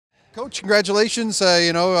Coach, congratulations.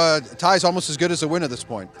 Tie's almost as good as a win at this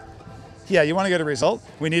point. Yeah, you want to get a result.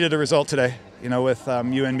 We needed a result today. With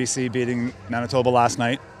UNBC beating Manitoba last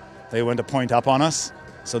night, they went a point up on us.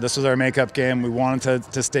 So this was our makeup game. We wanted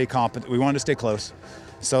to stay competent. We wanted to stay close.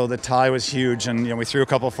 So the tie was huge, and we threw a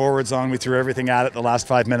couple forwards on. We threw everything at it the last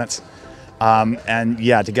 5 minutes. And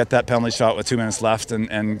yeah, to get that penalty shot with 2 minutes left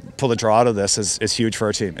and pull the draw out of this is huge for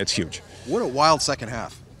our team. It's huge. What a wild second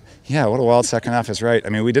half. Yeah, what a wild second half is right. I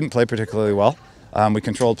mean, we didn't play particularly well. We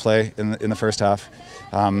controlled play in the first half.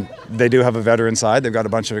 They do have a veteran side. They've got a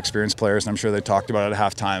bunch of experienced players, and I'm sure they talked about it at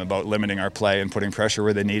halftime about limiting our play and putting pressure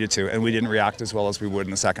where they needed to, and we didn't react as well as we would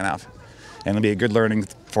in the second half. And it'll be a good learning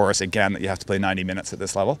for us again that you have to play 90 minutes at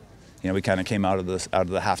this level. We kind of came out of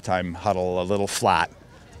the halftime huddle a little flat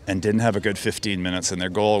and didn't have a good 15 minutes, and their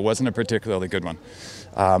goal wasn't a particularly good one.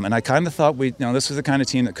 And I kind of thought this was the kind of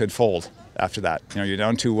team that could fold after that. You're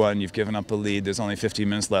down 2-1, you've given up a lead, there's only 15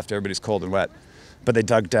 minutes left, everybody's cold and wet. But they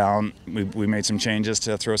dug down. We made some changes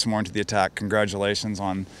to throw some more into the attack. Congratulations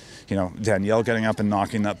on, Danielle getting up and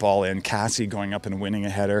knocking that ball in, Cassie going up and winning a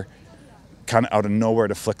header, kind of out of nowhere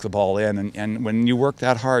to flick the ball in. And when you work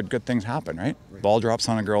that hard, good things happen, right? Ball drops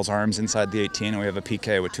on a girl's arms inside the 18, and we have a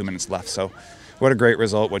PK with 2 minutes left. So what a great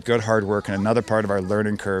result, what good hard work, and another part of our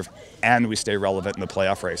learning curve, and we stay relevant in the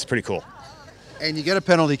playoff race. Pretty cool. And you get a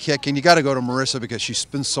penalty kick, and you got to go to Marissa because she's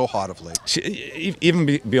been so hot of late.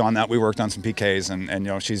 Even beyond that, we worked on some PKs,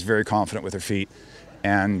 and she's very confident with her feet.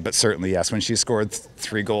 But certainly, yes, when she scored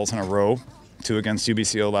 3 goals in a row, 2 against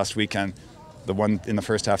UBCO last weekend, the one in the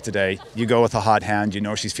first half today, you go with a hot hand.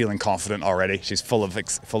 She's feeling confident already. She's full of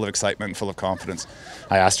excitement and full of confidence.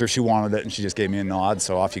 I asked her if she wanted it, and she just gave me a nod.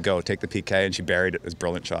 So off you go, take the PK, and she buried it. It was a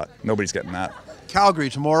brilliant shot. Nobody's getting that. Calgary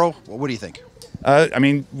tomorrow. What do you think?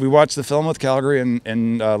 We watched the film with Calgary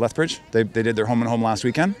in Lethbridge. They did their home and home last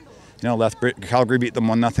weekend. Calgary beat them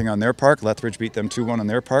 1-0 on their park. Lethbridge beat them 2-1 on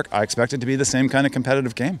their park. I expect it to be the same kind of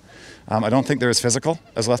competitive game. I don't think they're as physical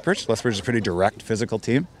as Lethbridge. Lethbridge is a pretty direct, physical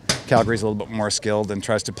team. Calgary's a little bit more skilled and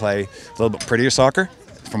tries to play a little bit prettier soccer,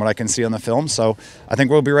 from what I can see on the film. So I think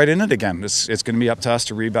we'll be right in it again. It's going to be up to us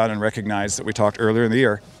to rebound and recognize that we talked earlier in the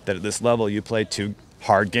year that at this level you play 2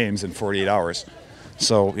 hard games in 48 hours.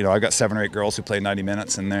 So, I've got 7 or 8 girls who play 90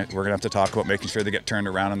 minutes, and we're going to have to talk about making sure they get turned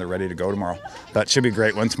around and they're ready to go tomorrow. That should be a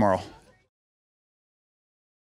great win tomorrow.